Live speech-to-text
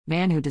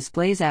Man who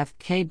displays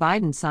F.K.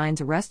 Biden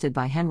signs arrested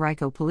by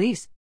Henrico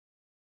Police.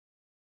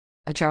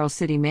 A Charles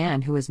City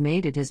man who has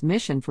made it his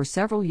mission for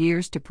several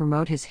years to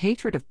promote his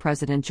hatred of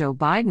President Joe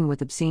Biden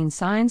with obscene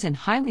signs in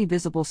highly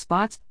visible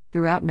spots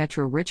throughout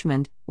Metro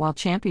Richmond, while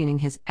championing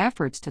his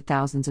efforts to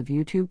thousands of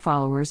YouTube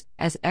followers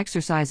as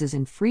exercises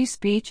in free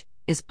speech,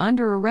 is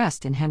under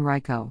arrest in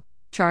Henrico,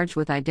 charged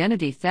with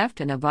identity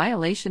theft and a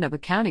violation of a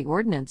county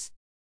ordinance.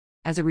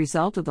 As a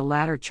result of the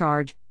latter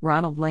charge,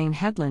 Ronald Lane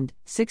Headland,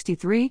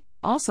 63,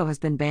 also has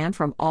been banned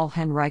from all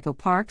Henrico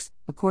parks,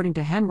 according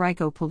to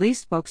Henrico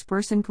Police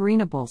spokesperson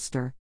Karina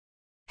Bolster.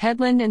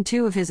 Headland and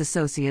two of his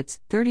associates,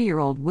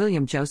 30-year-old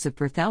William Joseph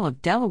Berthel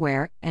of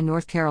Delaware and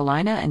North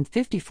Carolina and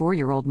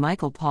 54-year-old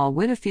Michael Paul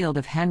Whitfield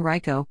of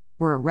Henrico,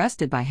 were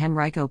arrested by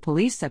Henrico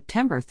Police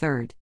September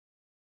 3.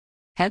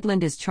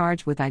 Headland is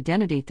charged with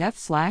identity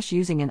theft /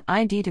 using an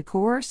ID to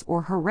coerce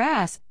or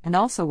harass, and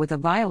also with a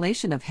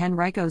violation of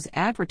Henrico's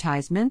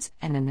advertisements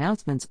and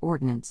announcements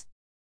ordinance.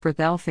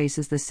 Berthel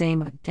faces the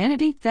same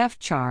identity theft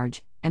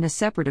charge and a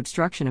separate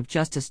obstruction of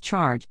justice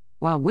charge,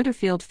 while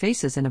Whitfield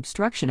faces an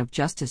obstruction of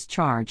justice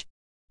charge.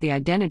 The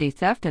identity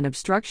theft and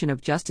obstruction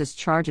of justice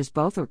charges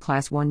both are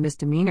Class 1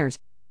 misdemeanors,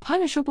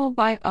 punishable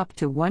by up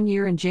to 1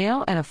 year in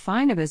jail and a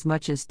fine of as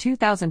much as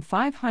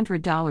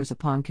 $2,500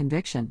 upon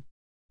conviction.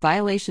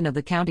 Violation of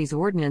the county's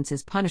ordinance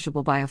is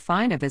punishable by a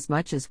fine of as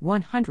much as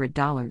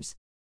 $100.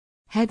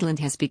 Headland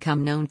has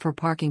become known for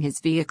parking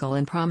his vehicle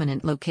in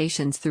prominent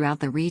locations throughout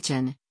the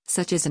region,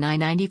 such as an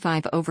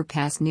I-95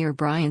 overpass near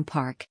Bryan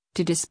Park,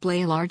 to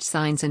display large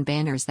signs and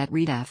banners that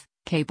read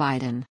F.K.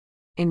 Biden.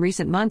 In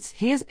recent months,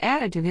 he has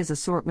added to his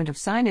assortment of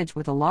signage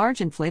with a large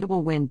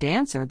inflatable wind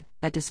dancer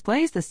that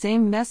displays the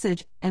same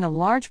message and a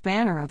large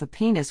banner of a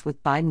penis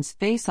with Biden's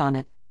face on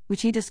it,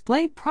 which he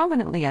displayed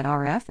prominently at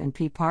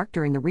RF&P Park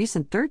during the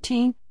recent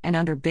 13 and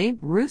under Babe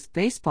Ruth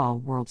Baseball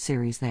World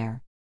Series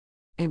there.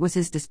 It was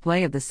his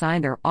display of the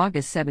sign there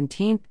August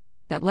 17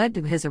 that led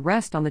to his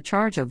arrest on the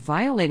charge of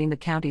violating the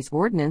county's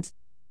ordinance,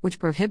 which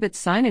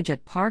prohibits signage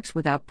at parks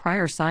without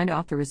prior signed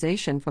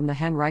authorization from the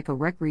Henrico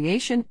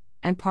Recreation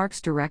and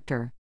Parks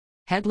Director.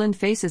 Headland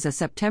faces a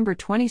September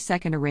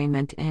 22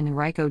 arraignment in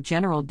Henrico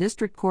General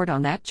District Court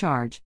on that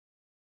charge.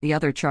 The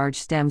other charge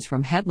stems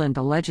from Headland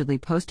allegedly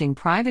posting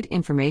private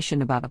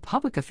information about a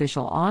public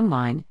official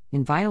online,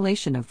 in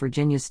violation of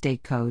Virginia's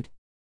state code.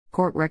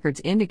 Court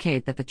records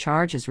indicate that the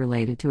charge is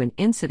related to an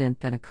incident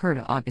that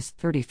occurred August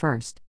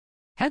 31.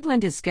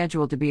 Headland is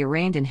scheduled to be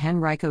arraigned in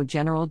Henrico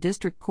General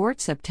District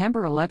Court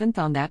September 11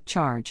 on that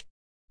charge.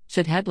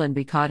 Should Headland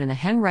be caught in a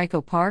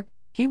Henrico park,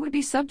 he would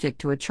be subject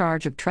to a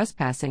charge of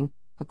trespassing,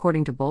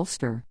 according to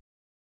Bolster.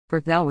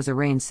 Berthel was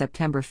arraigned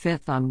September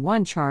 5 on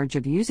one charge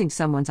of using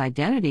someone's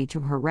identity to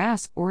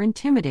harass or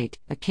intimidate,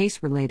 a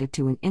case related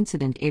to an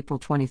incident April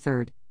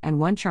 23, and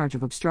one charge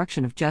of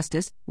obstruction of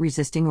justice,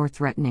 resisting or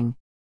threatening.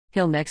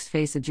 He'll next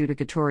face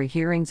adjudicatory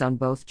hearings on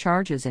both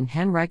charges in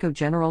Henrico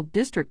General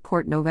District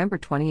Court November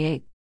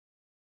 28.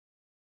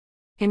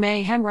 In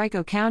May,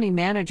 Henrico County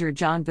Manager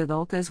John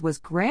Vidolkas was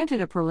granted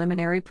a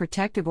preliminary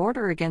protective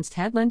order against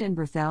Headland and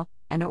Berthel,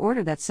 an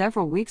order that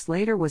several weeks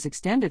later was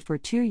extended for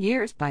 2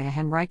 years by a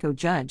Henrico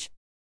judge.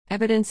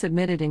 Evidence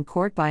submitted in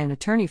court by an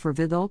attorney for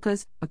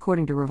Vidolkas,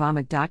 according to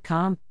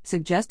Revomit.com,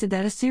 suggested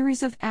that a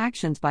series of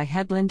actions by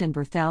Headland and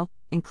Berthel,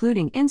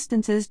 including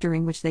instances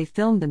during which they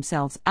filmed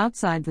themselves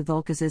outside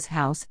Vidolkas's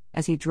house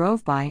as he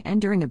drove by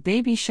and during a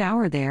baby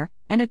shower there,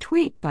 and a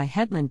tweet by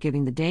Headland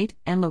giving the date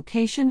and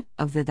location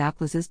of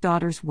Vidolkas's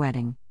daughter's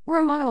wedding, were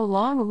among a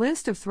long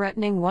list of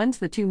threatening ones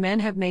the two men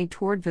have made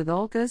toward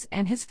Vidolkas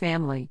and his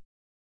family.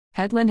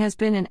 Headland has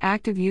been an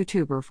active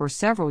YouTuber for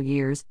several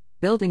years,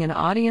 building an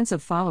audience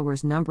of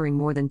followers numbering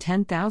more than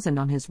 10,000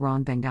 on his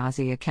Ron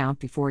Benghazi account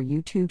before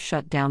YouTube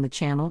shut down the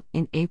channel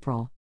in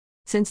April.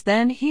 Since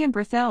then, he and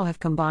Berthel have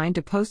combined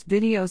to post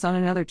videos on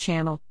another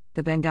channel,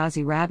 the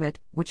Benghazi Rabbit,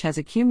 which has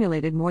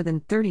accumulated more than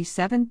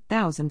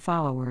 37,000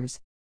 followers.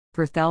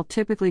 Berthel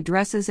typically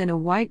dresses in a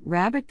white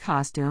rabbit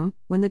costume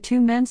when the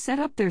two men set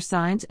up their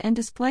signs and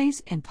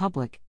displays in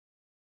public.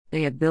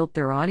 They have built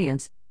their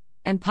audience,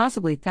 and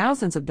possibly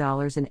thousands of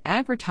dollars in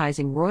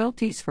advertising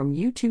royalties from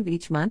YouTube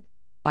each month,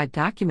 by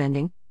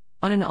documenting,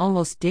 on an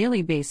almost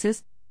daily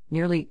basis,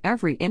 nearly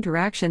every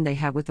interaction they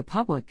have with the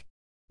public.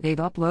 They've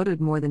uploaded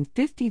more than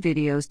 50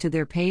 videos to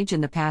their page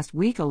in the past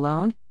week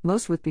alone,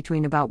 most with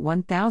between about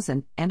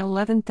 1,000 and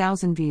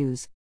 11,000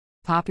 views.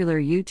 Popular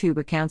YouTube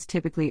accounts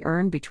typically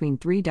earn between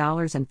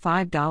 $3 and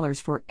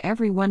 $5 for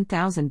every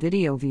 1,000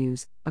 video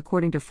views,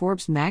 according to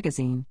Forbes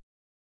magazine.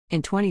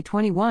 In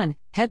 2021,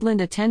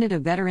 Headland attended a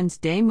Veterans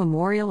Day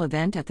memorial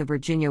event at the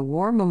Virginia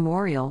War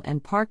Memorial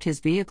and parked his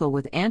vehicle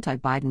with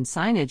anti-Biden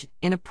signage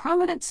in a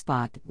prominent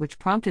spot, which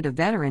prompted a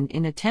veteran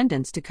in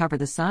attendance to cover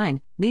the sign,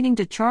 leading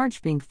to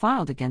charge being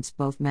filed against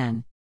both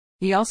men.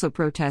 He also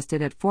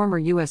protested at former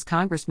U.S.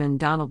 Congressman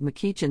Donald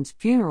McEachin's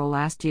funeral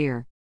last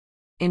year.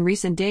 In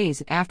recent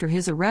days after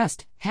his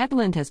arrest,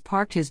 Headland has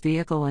parked his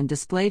vehicle and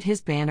displayed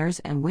his banners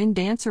and wind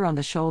dancer on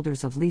the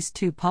shoulders of at least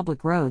 2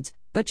 public roads,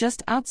 but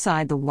just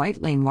outside the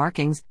white lane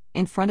markings,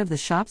 in front of the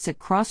shops at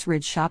Cross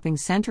Ridge Shopping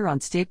Center on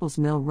Staples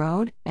Mill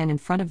Road, and in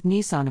front of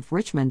Nissan of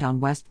Richmond on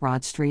West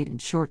Broad Street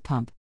and Short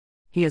Pump.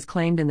 He has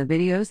claimed in the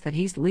videos that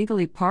he's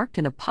legally parked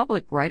in a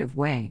public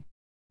right-of-way.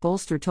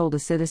 Bolster told a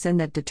citizen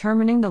that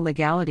determining the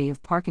legality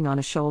of parking on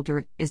a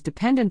shoulder is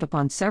dependent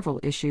upon several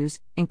issues,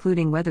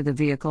 including whether the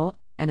vehicle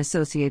and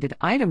associated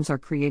items are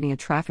creating a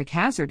traffic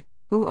hazard,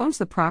 who owns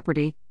the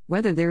property,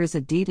 whether there is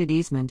a deeded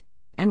easement,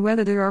 and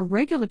whether there are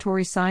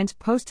regulatory signs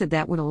posted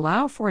that would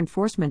allow for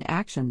enforcement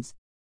actions.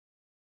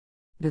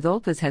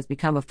 Vidolkas has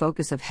become a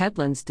focus of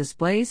Headland's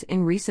displays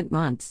in recent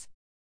months.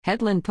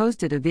 Headland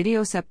posted a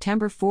video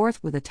September 4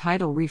 with a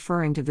title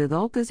referring to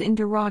Vidolkas in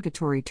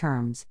derogatory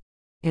terms.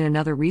 In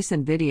another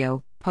recent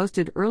video,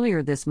 posted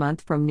earlier this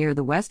month from near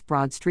the West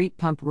Broad Street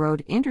Pump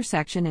Road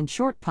intersection in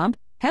Short Pump,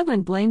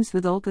 Headland blames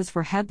Vidolkas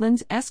for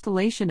Headland's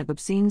escalation of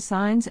obscene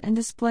signs and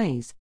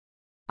displays.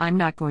 "I'm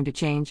not going to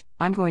change,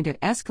 I'm going to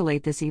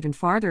escalate this even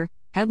farther,"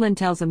 Headland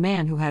tells a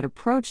man who had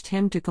approached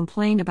him to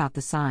complain about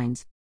the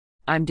signs.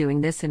 "I'm doing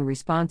this in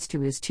response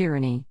to his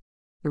tyranny.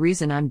 The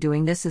reason I'm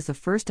doing this is the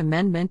First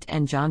Amendment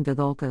and John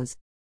Vidolkas.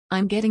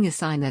 I'm getting a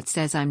sign that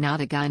says I'm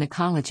not a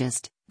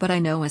gynecologist, but I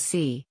know a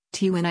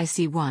CT when I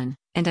see one,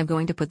 and I'm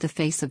going to put the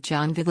face of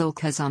John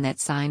Vidolkas on that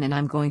sign, and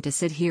I'm going to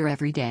sit here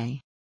every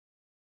day."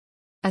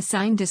 A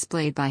sign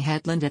displayed by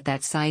Headland at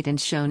that site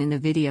and shown in the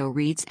video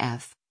reads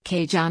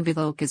F.K. John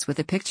Vidolkas with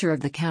a picture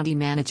of the county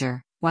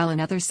manager, while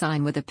another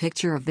sign with a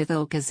picture of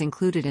Vidolkas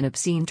included an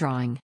obscene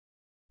drawing.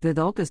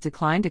 Vidolkas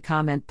declined to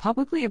comment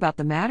publicly about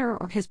the matter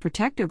or his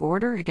protective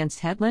order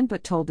against Headland,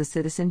 but told the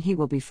citizen he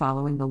will be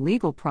following the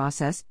legal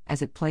process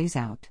as it plays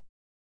out.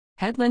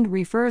 Headland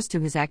refers to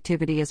his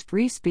activity as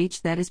free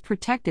speech that is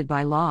protected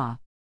by law.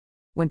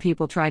 When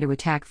people try to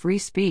attack free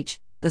speech,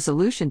 the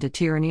solution to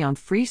tyranny on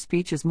free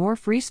speech is more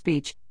free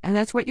speech, and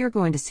that's what you're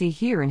going to see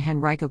here in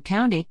Henrico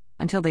County,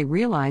 until they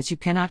realize you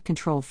cannot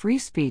control free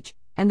speech,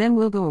 and then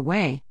we'll go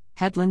away,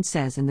 Headland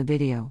says in the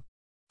video.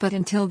 But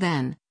until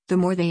then, the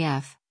more they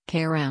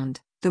F.K.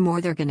 around, the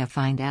more they're gonna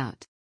find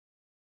out.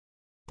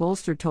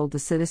 Bolster told the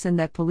citizen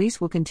that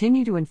police will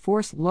continue to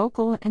enforce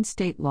local and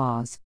state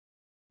laws.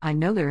 "I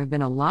know there have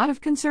been a lot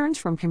of concerns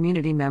from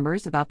community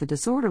members about the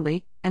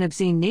disorderly and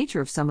obscene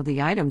nature of some of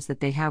the items that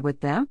they have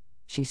with them,"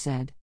 she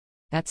said.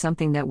 "That's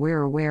something that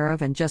we're aware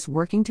of and just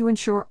working to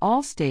ensure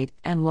all state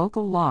and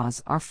local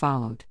laws are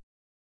followed."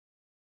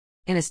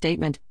 In a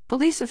statement,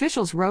 police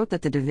officials wrote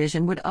that the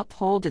division would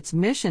uphold its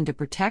mission to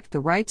protect the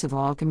rights of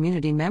all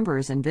community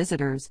members and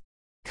visitors.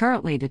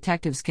 Currently,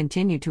 detectives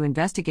continue to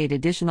investigate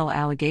additional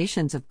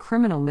allegations of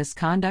criminal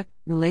misconduct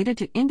related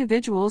to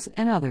individuals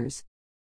and others.